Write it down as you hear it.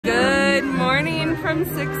from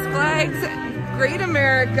Six Flags Great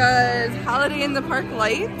America's Holiday in the Park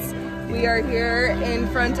lights. We are here in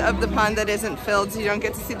front of the pond that isn't filled, so you don't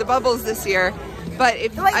get to see the bubbles this year. But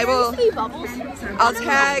if I will, I'll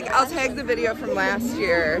tag the video from last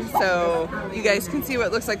year so you guys can see what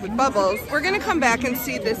it looks like with bubbles. We're gonna come back and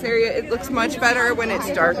see this area. It looks much better when it's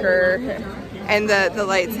darker and the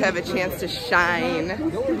lights have a chance to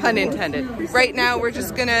shine, pun intended. Right now we're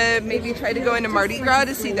just gonna maybe try to go into Mardi Gras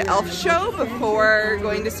to see the Elf show before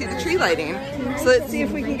going to see the tree lighting. So let's see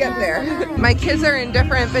if we can get there. My kids are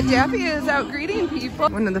indifferent, but Daffy is out greeting people.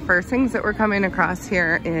 One of the first things that we're coming across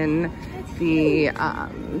here in the,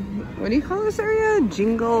 what do you call this area?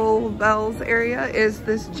 Jingle Bells area is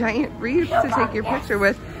this giant wreath to take your picture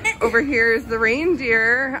with. Over here is the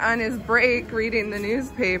reindeer on his break reading the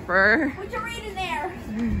newspaper. What's you reading there?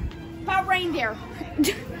 About reindeer.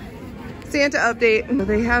 Santa update.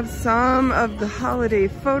 They have some of the holiday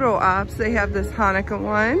photo ops. They have this Hanukkah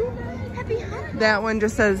one. Happy Hanukkah. That one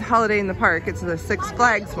just says Holiday in the Park. It's the Six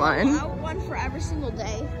Flags one. One for every single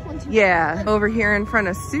day. Yeah. Over here in front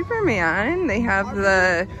of Superman, they have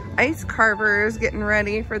the ice carvers getting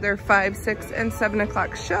ready for their 5, 6, and 7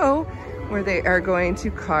 o'clock show, where they are going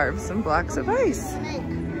to carve some blocks of ice.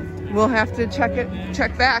 We'll have to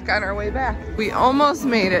check back on our way back. We almost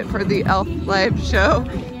made it for the Elf live show.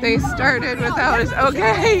 They started without us.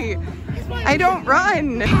 Okay, I don't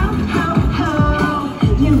run.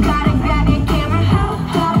 You gotta grab your camera. Ho,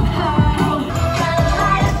 ho, ho.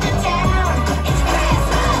 Light up the town. It's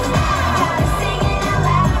Christmas now. Gotta sing it out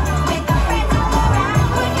loud with our friends all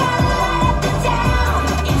around. We gotta light up the town.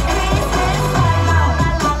 It's Christmas now. La la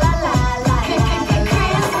la la la.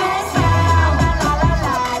 Christmas now. La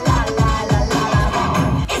la la la la la la.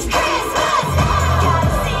 It's Christmas now.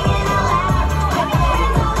 Gotta sing it out loud with our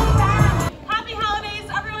friends all around. Happy holidays,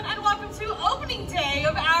 everyone, and welcome to opening day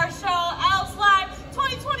of our show, Elves Live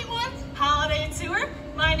 2021 Holiday Tour.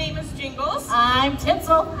 My name is Jingles. I'm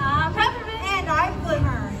Tinsel. I'm Peppermint. And I'm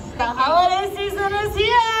Glimmer. The holiday season is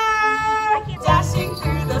here! Dashing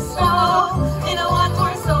through the snow in a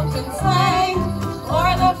one-horse open sleigh.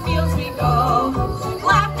 O'er the fields we go,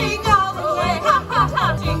 laughing all the way. Ha ha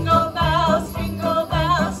ha! Jingle bells, jingle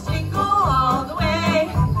all the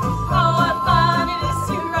way. Oh, what fun it is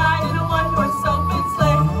to ride in a one-horse open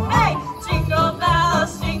sleigh. Hey! Jingle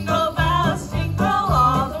bells, jingle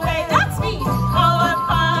all the way. That's me! Oh, what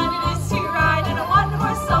fun it is to ride in a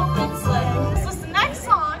one-horse open sleigh. So the next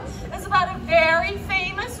song is about a very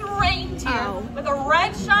famous reindeer with a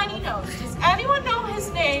red shiny nose. Does anyone know his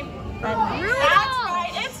name? Rudolph! That's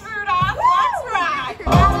right, it's Rudolph. Let's ride!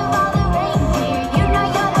 Out of all the reindeer, you know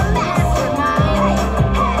you're the mastermind.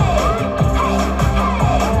 Hey, hey,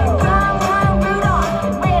 hey. Run, Rudolph.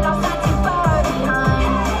 Rudolph's not too far behind.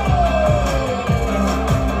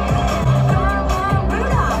 Run,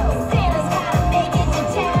 Rudolph. Santa's gotta make it to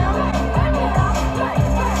town.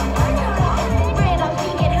 Rudolph, he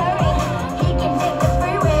can hurry. He can take the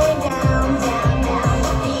freeway down, down, down.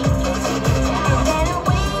 He can take it down. And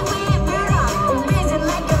away with Rudolph, whizzing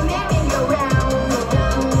like a merry-go-round.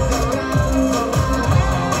 Run,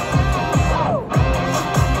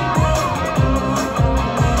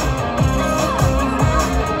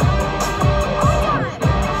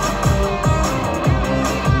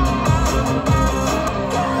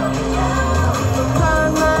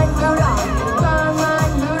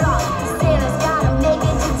 Rudolph. Santa's gotta make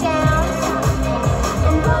it to town.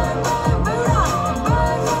 Run,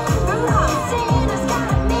 Rudolph. Santa's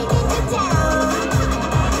gotta make it to town.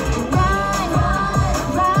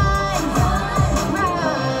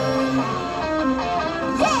 Run,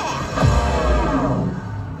 yeah!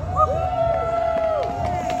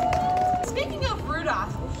 Speaking of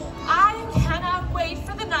Rudolph, I cannot wait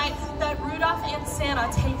for the night that Rudolph and Santa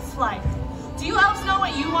take flight. Do you elves know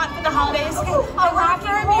what you want for the holidays? A rocking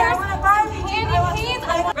horse, candy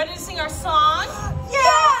canes. Ready to sing our song?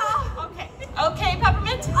 Yeah! Okay. Okay,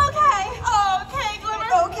 Peppermint? Okay. Okay, Glimmer?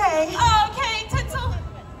 Okay. Okay, Tinsel?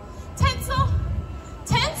 Tinsel?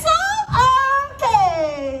 Tinsel?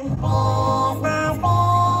 Okay. Wonderful.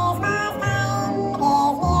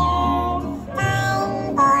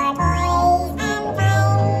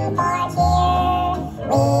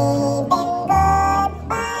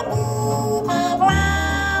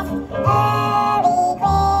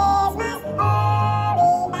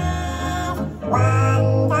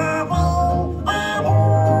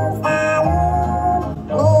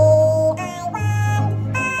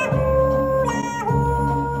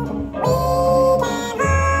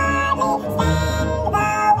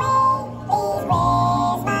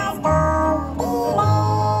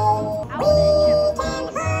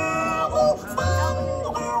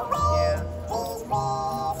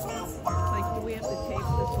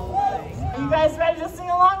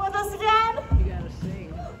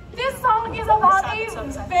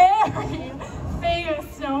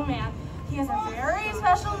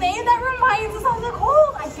 name that reminds us of the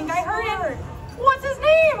cold. I think I heard it. What's his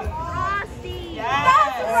name? Frosty. Yes.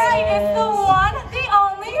 That's right. It's the one, the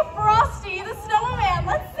only Frosty the Snowman.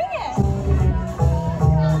 Let's sing it.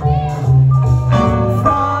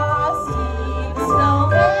 Frosty the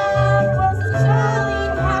Snowman was a jolly,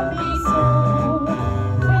 happy soul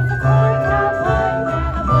with a corn cob pipe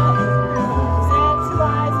and a button nose and 2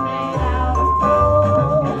 eyes made out of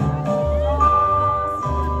gold.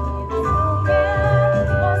 Frosty the Snowman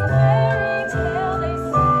was a fairy tale, they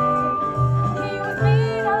say. He was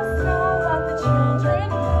made of snow, but the children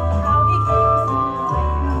know how he came to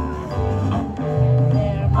life.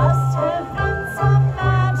 There must have been some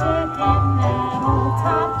magic in that old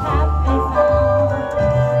top hat they found.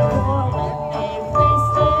 For when they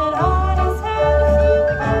placed it on his head, he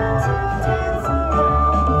began to dance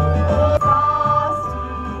around. Frosty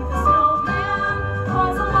the Snowman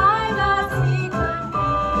was alive as he could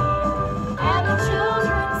be, and the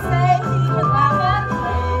children say he could laugh and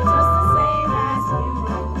play just the same as you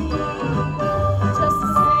and me. Just the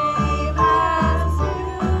same as you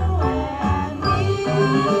and me.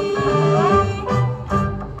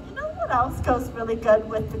 You know what else goes really good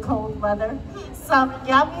with the cold weather? Some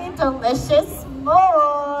yummy, delicious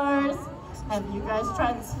s'mores. Have you guys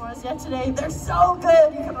tried the s'mores yet today? They're so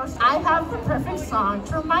good. I have the perfect song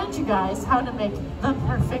to remind you guys how to make the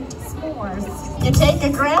perfect s'mores. You take a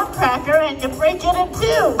graham cracker and you break it in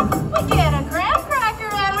two. We get a graham cracker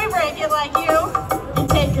and we break it like you. You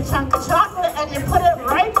take a chunk of chocolate and you put it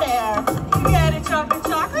right there. You get a chunk of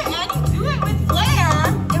chocolate and you do it with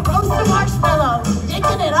flair. You roast a marshmallow,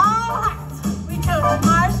 making it all hot. We took a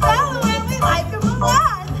marshmallow and we like them a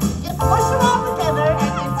lot. You smush them all together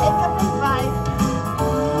and you take a big bite.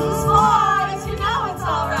 S'mores, you know it's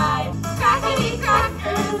alright. Crackety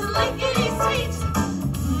crackers, lickety sweet.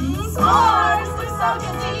 S'mores, they're so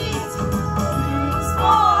good to eat.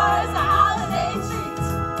 S'mores, a holiday treat.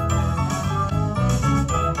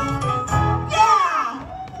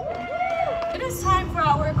 Yeah! It is time for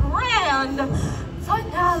our grand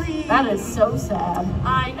finale. That is so sad.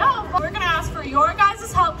 I know, but we're gonna ask for your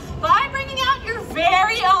guys' help by bringing out your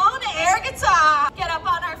very own air guitar. Get up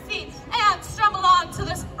on our feet and strum along to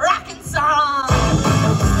this rockin' song.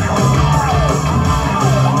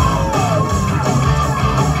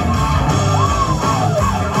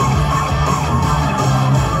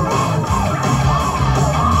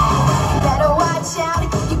 You better watch out,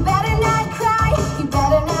 you better not cry, you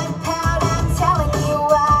better not pout, I'm telling you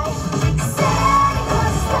why. Santa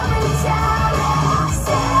Claus is coming to town,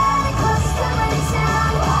 Santa Claus is coming to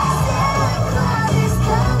town, Santa Claus is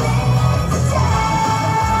coming to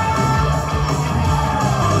town.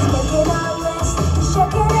 He's making our list, he's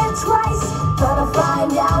checking it twice, gonna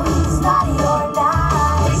find out he's naughty or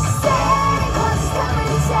nice. Santa Claus is coming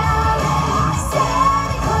to town,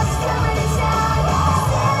 Santa Claus is coming to town,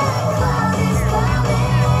 Santa Claus is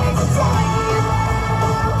coming to town.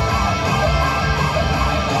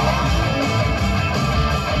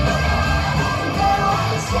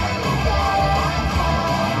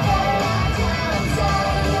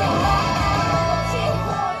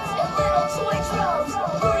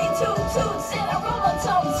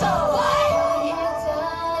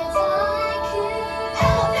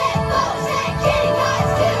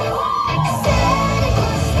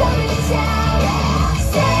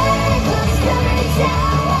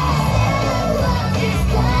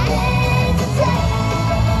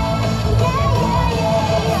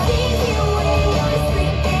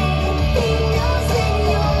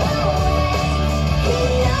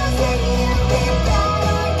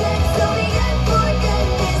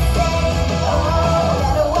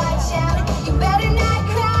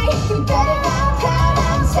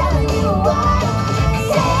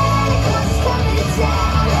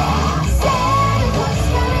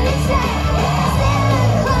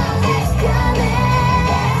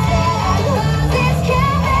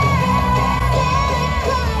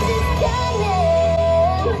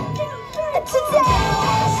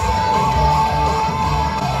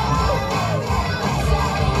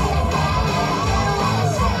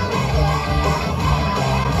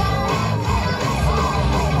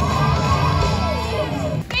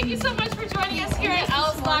 Thank you so much for joining us here at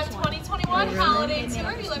Elves Live 2021 Holiday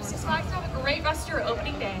Tour. You live 6 flags. Have a great rest of your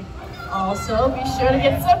opening day. Also, be sure to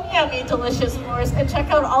get some yummy, delicious s'mores and check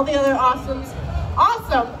out all the other awesome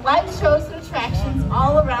live shows and attractions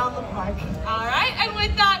all around the park. All right, and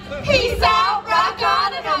with that, peace out, rock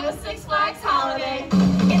on, and have a 6 Flags holiday.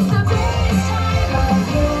 It's the greatest time of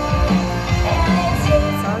year, and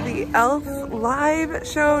it's Saw the Elves live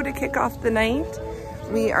show to kick off the night.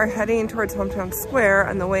 We are heading towards Hometown Square.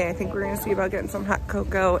 On the way, I think we're going to see about getting some hot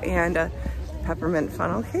cocoa and a peppermint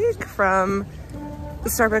funnel cake from the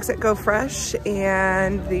Starbucks at Go Fresh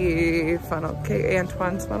and the funnel cake,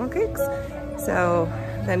 Antoine's funnel cakes. So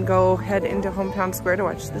then go head into Hometown Square to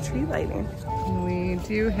watch the tree lighting. We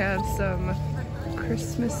do have some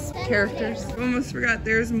Christmas characters. Almost forgot,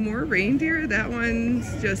 there's more reindeer. That one's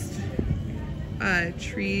just a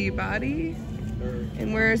tree body.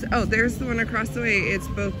 And where's, oh, there's the one across the way. It's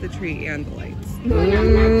both the tree and the lights.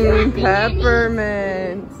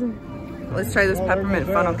 Peppermint. Let's try this peppermint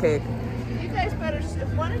funnel cake. You guys better,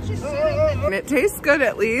 why don't you sit in It tastes good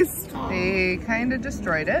at least. They kind of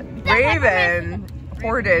destroyed it. Raven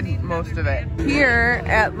hoarded most of it. Here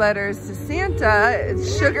at Letters to Santa,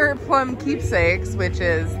 it's Sugar Plum Keepsakes, which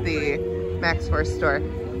is the Max Force store.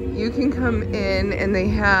 You can come in and they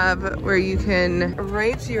have where you can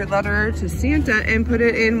write your letter to Santa and put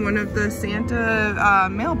it in one of the Santa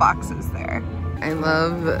mailboxes there. I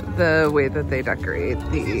love the way that they decorate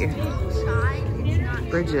the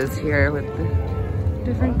bridges here with the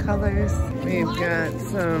different colors. We've got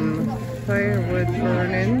some firewood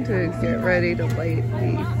burning to get ready to light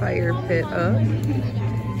the fire pit up.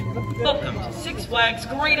 Welcome to Six Flags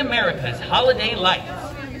Great America's Holiday Lights.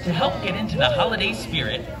 To help get into the holiday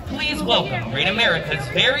spirit, please welcome Great America's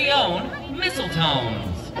very own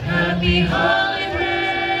Mistletones. Happy holiday,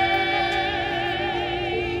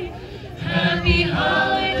 happy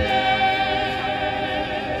holiday,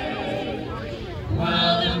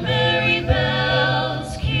 while the merry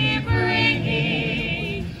bells keep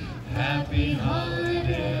ringing. Happy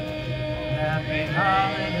holiday, happy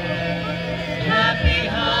holiday, happy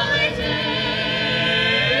holiday.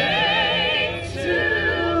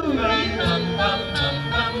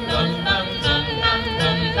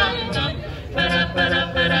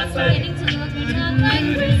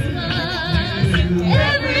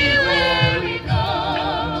 Everywhere we go,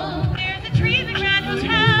 there's a tree at the Grand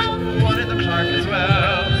Hotel. One at the park as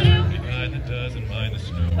well. Behind that doesn't mind the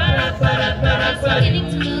snow. Beginning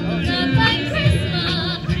to look just like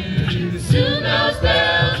Christmas. Soon those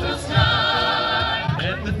bells will start.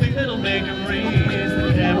 And the thing that'll make them ring is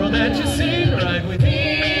the carol that you sing right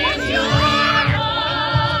within your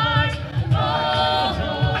heart.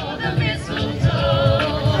 Oh, the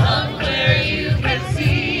mistletoe hung where you can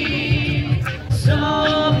see.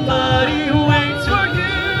 Somebody waits for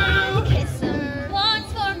you. Kiss her once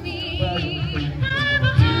for me. Have a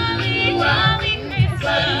holly jolly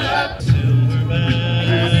Christmas. Silver bells,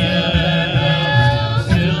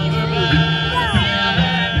 silver bells.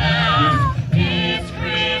 It's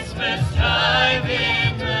Christmas time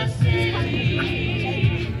in the city.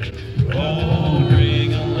 Oh,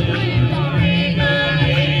 ring a ling,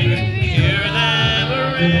 hear them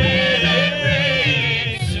ring.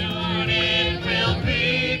 Soon it will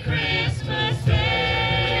be Christmas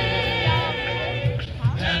Day.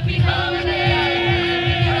 Happy holiday,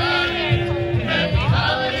 happy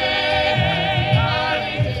holiday.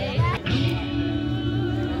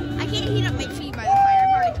 I can't heat up my tea by the fire.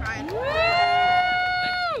 I've already tried.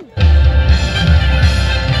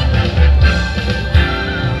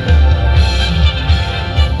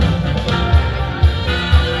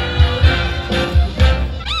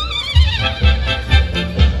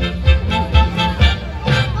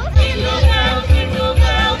 Jingle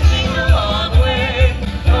bells, jingle all the way.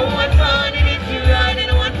 Oh, what fun it is to ride in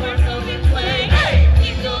a one-horse open sleigh.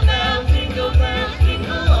 Jingle bells, jingle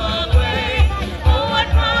all the way. Oh, what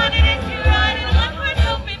fun it is to ride in a one-horse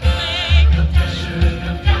open sleigh. Come Dasher,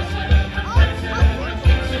 come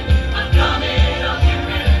Vixen, I'm coming, I'm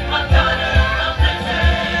Cupid, I'm Donner, I'm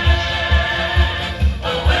Blitzen.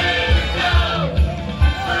 Away we go,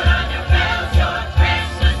 put on your bells, your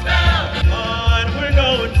Christmas bells. On, we're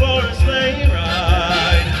going for a sleigh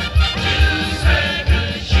ride. To spread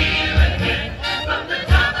good cheer again, from the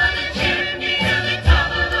top of the chimney to the top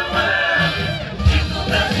of the world. Jingle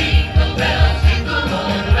bells, jingle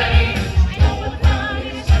all the way. Oh, what fun it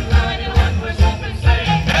is to ride in a one-horse open sleigh.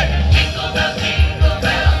 Jingle bells, jingle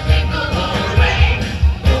all the way.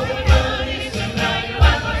 Oh, what fun it is to ride in a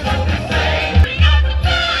one-horse open sleigh. Ring out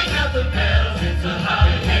the bells, it's a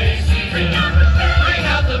holiday season. Ring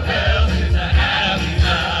out the bells, it's a happy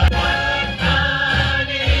time. What fun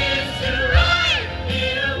it is to ride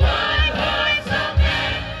in a one-horse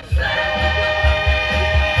open sleigh.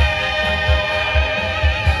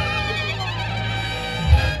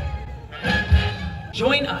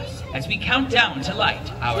 Join us as we count down to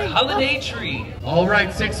light our holiday tree. All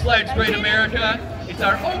right, Six Flags Great America. It's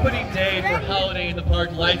our opening day for Holiday in the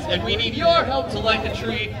Park lights, and we need your help to light the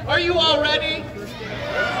tree. Are you all ready? 8,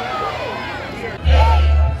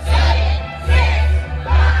 7, 6,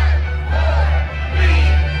 5, 4, 3,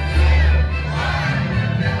 2,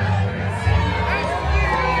 1.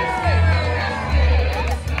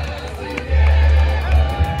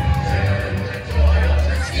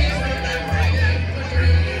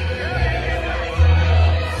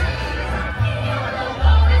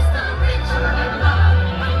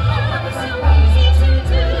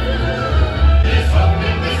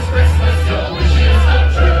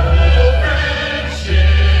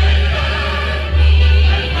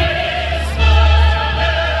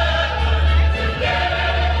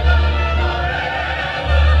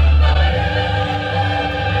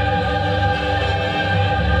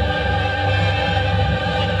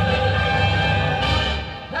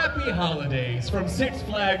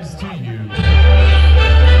 flags to you.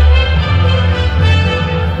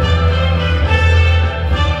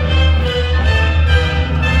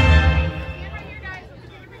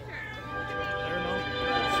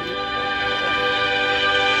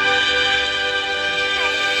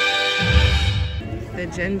 The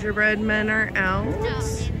gingerbread men are out.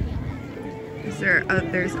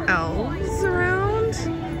 There's elves around.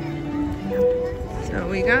 So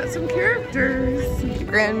we got some characters.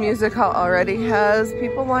 Grand Music Hall already has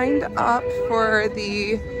people lined up for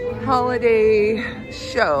the holiday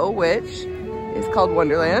show, which is called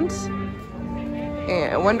Wonderland.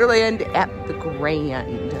 And Wonderland at the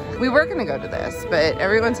Grand. We were gonna go to this, but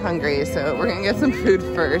everyone's hungry, so we're gonna get some food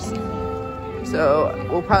first. So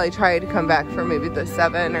we'll probably try to come back for maybe the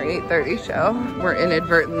 7 or 8:30 show. We're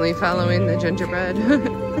inadvertently following the gingerbread.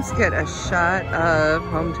 Let's get a shot of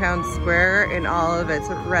Hometown Square in all of its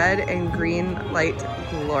red and green light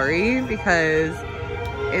glory, because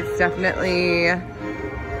it's definitely a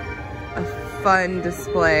fun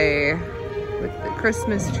display with the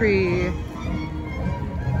Christmas tree.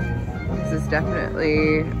 This is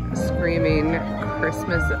definitely screaming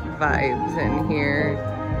Christmas vibes in here.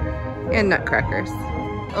 And nutcrackers.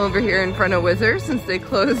 Over here in front of Wizard, since they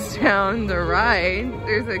closed down the ride,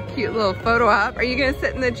 there's a cute little photo op. Are you gonna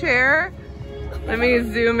sit in the chair? Let me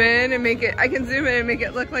zoom in and make it, I can zoom in and make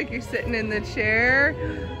it look like you're sitting in the chair.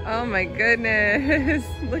 Oh my goodness,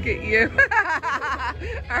 look at you.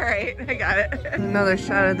 All right, I got it. Another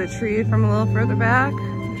shot of the tree from a little further back,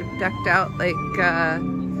 decked out like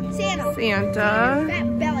Santa.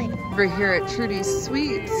 Fat belly. Over here at Trudy's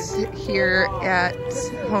Sweets, here at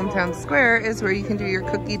Hometown Square, is where you can do your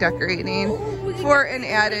cookie decorating for an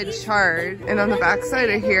added charge. And on the back side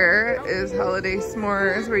of here is Holiday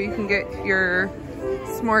S'mores, where you can get your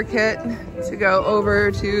s'more kit to go over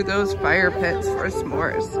to those fire pits for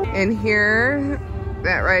s'mores. And here,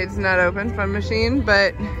 that ride's not open, Fun Machine,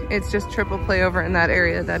 but it's just triple play over in that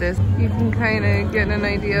area, that is. You can kind of get an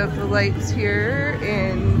idea of the lights here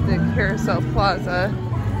in the Carousel Plaza.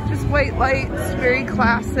 Just white lights, very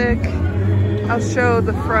classic. I'll show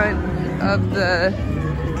the front of the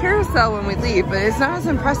carousel when we leave, but it's not as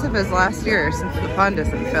impressive as last year since the pond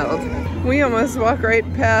isn't filled. We almost walked right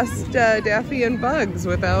past Daffy and Bugs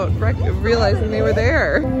without realizing they were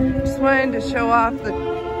there. Just wanted to show off the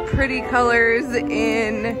pretty colors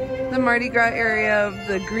in the Mardi Gras area of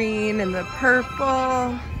the green and the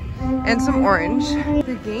purple and some orange.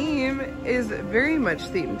 The game is very much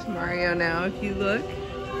themed to Mario now, if you look.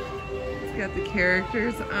 It's got the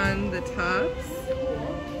characters on the tops.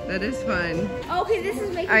 That is fun. Okay, this is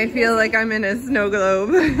making I feel like I'm in a snow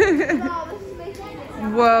globe. No, this is making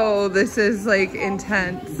it. Whoa, this is like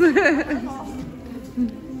intense.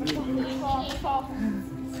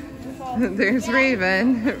 There's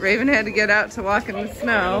Raven. Raven had to get out to walk in the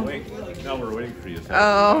snow. No, we're waiting for you.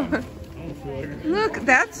 Oh, look,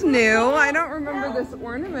 that's new. I don't remember this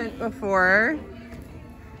ornament before.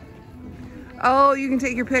 Oh, you can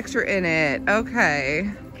take your picture in it. Okay.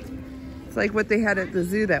 It's like what they had at the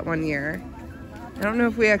zoo that one year. I don't know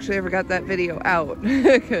if we actually ever got that video out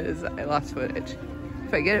because I lost footage.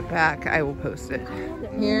 If I get it back, I will post it.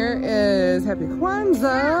 Here is Happy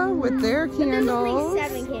Kwanzaa with their candles.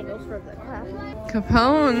 There's only 7 candles for the class.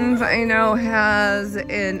 Capone's, I know, has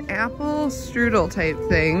an apple strudel type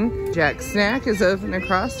thing. Jack Snack is open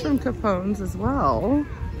across from Capone's as well.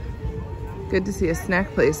 Good to see a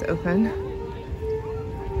snack place open.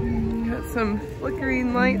 Got some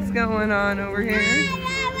flickering lights going on over here.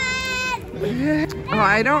 Oh,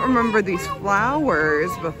 I don't remember these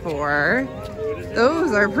flowers before.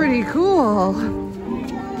 Those are pretty cool.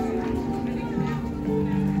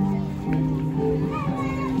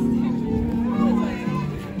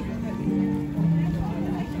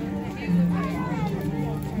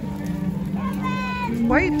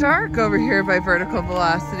 Quite dark over here by Vertical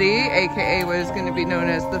Velocity, aka what is going to be known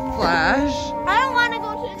as the Flash. I don't want to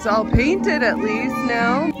go to It's all painted at least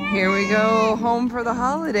now. Here we go home for the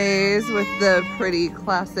holidays with the pretty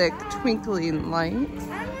classic twinkling lights.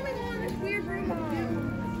 I don't want to go in this weird room of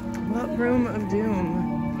doom. What room of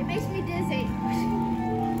doom? It makes me dizzy.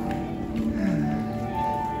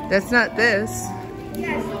 That's not this.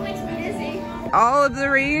 Yeah, it still makes me dizzy. All of the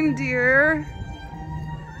reindeer.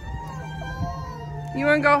 You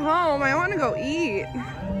want to go home? I want to go eat.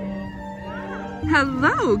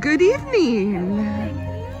 Hello, good evening.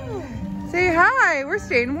 Say hi, we're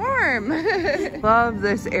staying warm. Love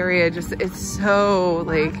this area, just it's so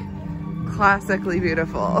like classically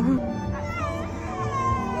beautiful.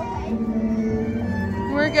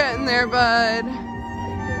 We're getting there, bud.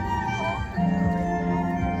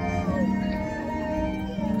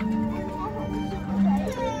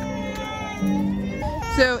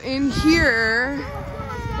 So in here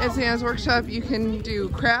at Santa's Workshop, you can do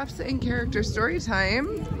crafts and character story time,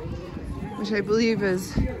 which I believe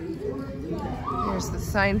is, there's the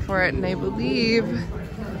sign for it, and I believe,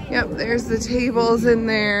 yep, there's the tables in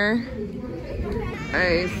there.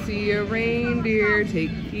 I see a reindeer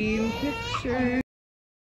taking pictures.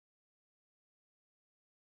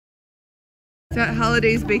 Is that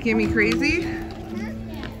Holidays Baking Me Crazy?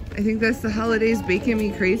 I think that's the Holidays Baking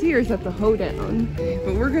Me Crazy, or is that the Hoedown?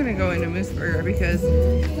 But we're gonna go into Moose Burger because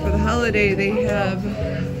for the holiday they have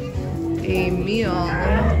a meal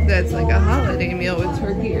that's like a holiday meal with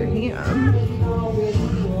turkey or ham.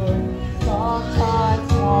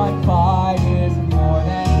 Sometimes 1 bite is more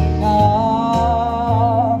than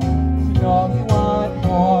enough. You know you want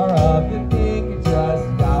more of the thing, you just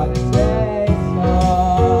gotta taste some.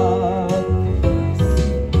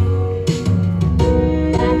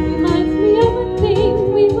 That reminds me of a thing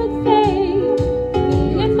we would say.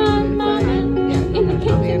 Me and my mama in the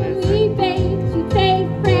kitchen we baked. She'd say,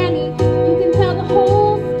 Granny, you can tell the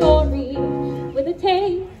whole story with a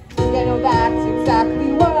taste. You know that's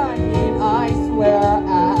exactly what I mean, I swear.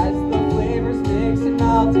 As the flavors mixed and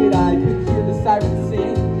melted, I could hear the sirens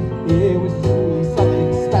sing. It was truly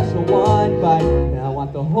something special, one bite, and I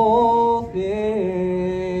want the whole thing.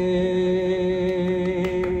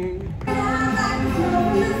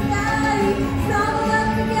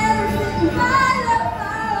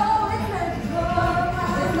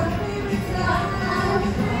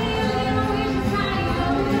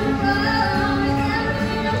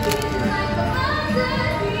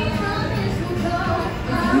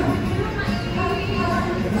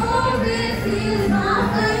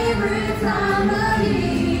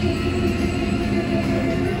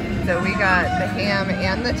 So we got the ham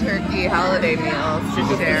and the turkey holiday meals to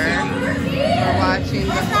share. We're watching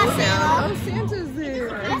the Hoedown. Oh, Santa's there.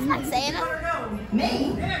 That's not Santa. I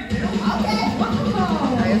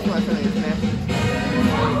just want some of these mashed potatoes.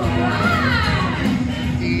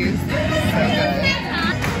 These, so good.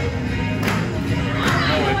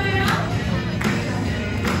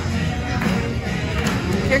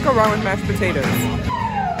 Can't go wrong with mashed potatoes.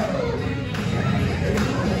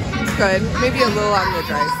 It's good. Maybe a little on the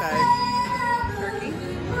dry side. Turkey.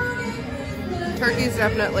 Turkey's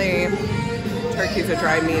definitely, turkey's a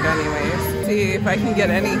dry meat anyways. See if I can get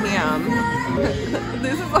any ham.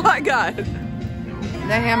 This is all I got. The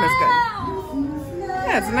ham is good.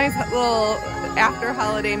 Yeah, it's a nice little after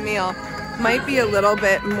holiday meal. Might be a little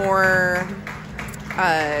bit more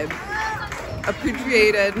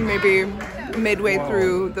appreciated maybe midway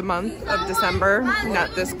through the month of December,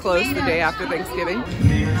 not this close the day after Thanksgiving.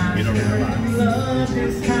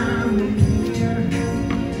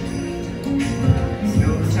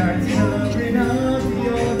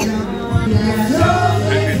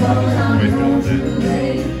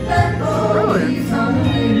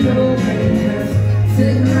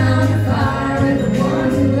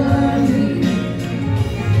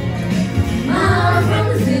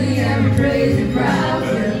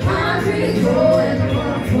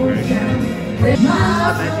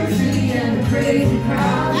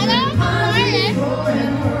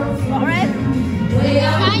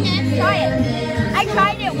 Try it. I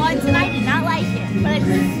tried it once and I did not like it, but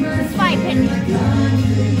it's my opinion.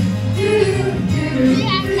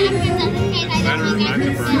 I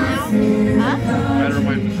don't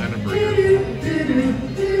mind the Santa burger.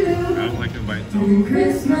 I don't like it by itself.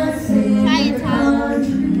 Try it,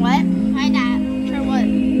 Tom. What? Try that. Try what?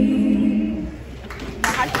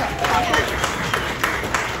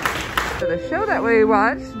 So the show that we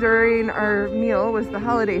watched during our meal was the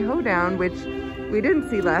Holiday Hoedown, which we didn't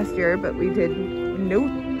see last year, but we did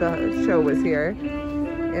note the show was here.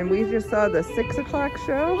 And we just saw the 6 o'clock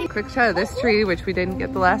show. Quick shot of this tree, which we didn't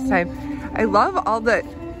get the last time. I love all the,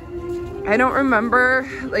 I don't remember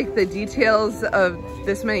like the details of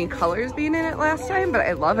this many colors being in it last time, but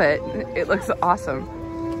I love it. It looks awesome.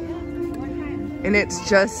 And it's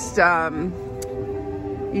just, you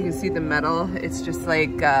can see the metal. It's just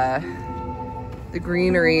like, the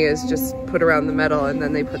greenery is just put around the metal and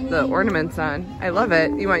then they put the ornaments on. I love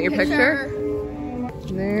it. You want your picture?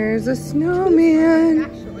 There's a snowman.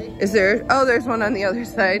 Is there? Oh, there's one on the other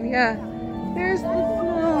side. Yeah. There's the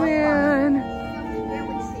snowman.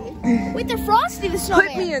 Wait, they're Frosty the Snowman.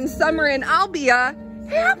 Put me in summer and I'll be a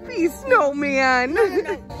happy snowman.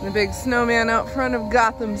 The big snowman out front of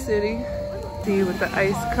Gotham City. See with the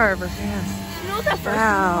ice carver. Yes. You know what that first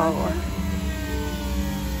Wow.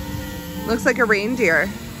 Looks like a reindeer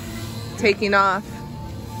taking off.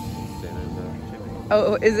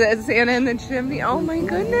 Oh, is it Santa in the chimney? Oh my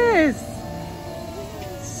goodness.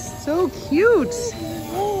 So cute.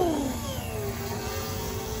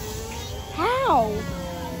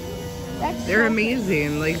 Whoa. They're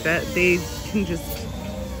amazing. Like that, they can just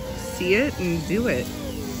see it and do it.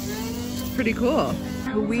 It's pretty cool.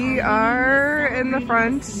 We are in the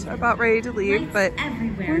front, about ready to leave, but I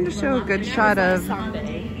wanted to show a good shot of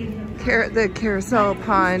the carousel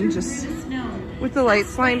pond, just with the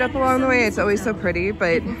lights lined up along the way. It's always so pretty,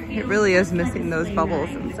 but it really is missing those bubbles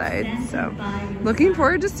inside. So looking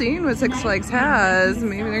forward to seeing what Six Flags has.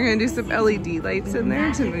 Maybe they're gonna do some LED lights in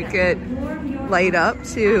there to make it light up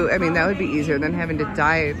too. I mean, that would be easier than having to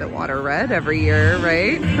dye the water red every year,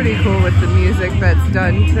 right? Pretty cool with the music that's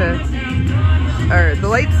done to, or the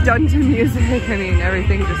lights done to music. I mean,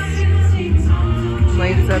 everything just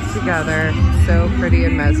lights up together. So pretty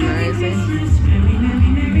and mesmerizing.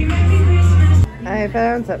 I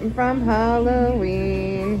found something from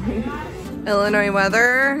Halloween. Illinois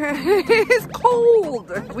weather is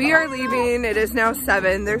cold. We are leaving. It is now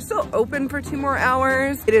 7. They're still open for 2 more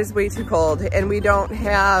hours. It is way too cold and we don't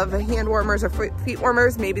have hand warmers or feet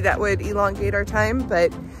warmers. Maybe that would elongate our time,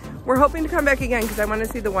 but we're hoping to come back again because I want to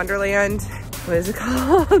see the Wonderland. What is it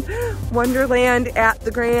called? Wonderland at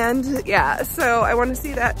the Grand. Yeah, so I want to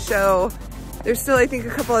see that show. There's still, I think, a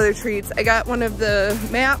couple other treats. I got one of the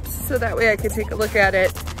maps so that way I could take a look at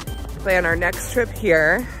it, plan our next trip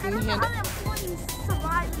here. I don't know how employees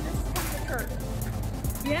survive in this temperature.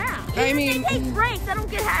 Yeah. I mean, they take breaks. I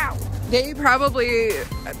don't get how. They probably,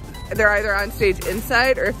 they're either on stage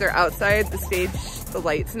inside or if they're outside, the stage, the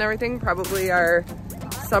lights and everything probably are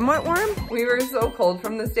somewhat warm. We were so cold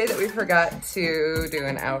from this day that we forgot to do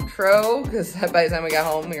an outro because by the time we got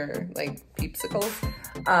home, we were like peepsicles.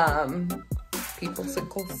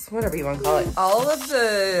 Peoplesicles, whatever you want to call it. All of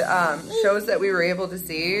the shows that we were able to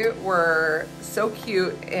see were so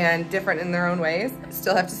cute and different in their own ways.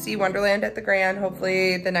 Still have to see Wonderland at the Grand,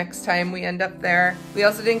 hopefully the next time we end up there. We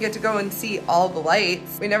also didn't get to go and see all the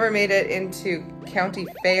lights. We never made it into County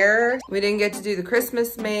Fair. We didn't get to do the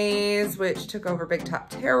Christmas maze, which took over Big Top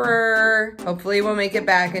Terror. Hopefully we'll make it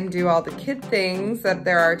back and do all the kid things that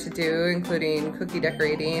there are to do, including cookie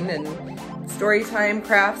decorating and story time,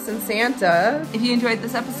 crafts, and Santa. If you enjoyed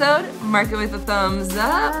this episode, mark it with a thumbs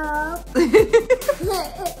up.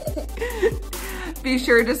 Be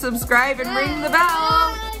sure to subscribe and ring the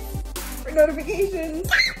bell for notifications.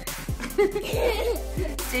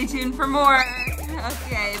 Stay tuned for more.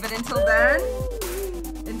 Okay, but until then,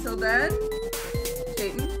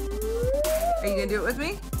 Peyton, are you gonna do it with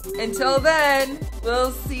me? Until then,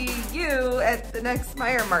 we'll see you at the next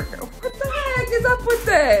Meyer market. What the heck is up with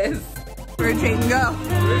this? Where'd Peyton go?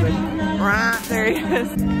 Right, there he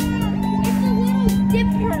is. It's a little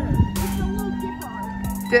dipper.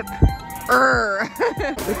 Dip-er.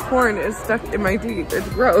 The corn is stuck in my teeth. It's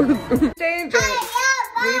gross. Danger.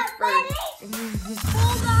 Leave first.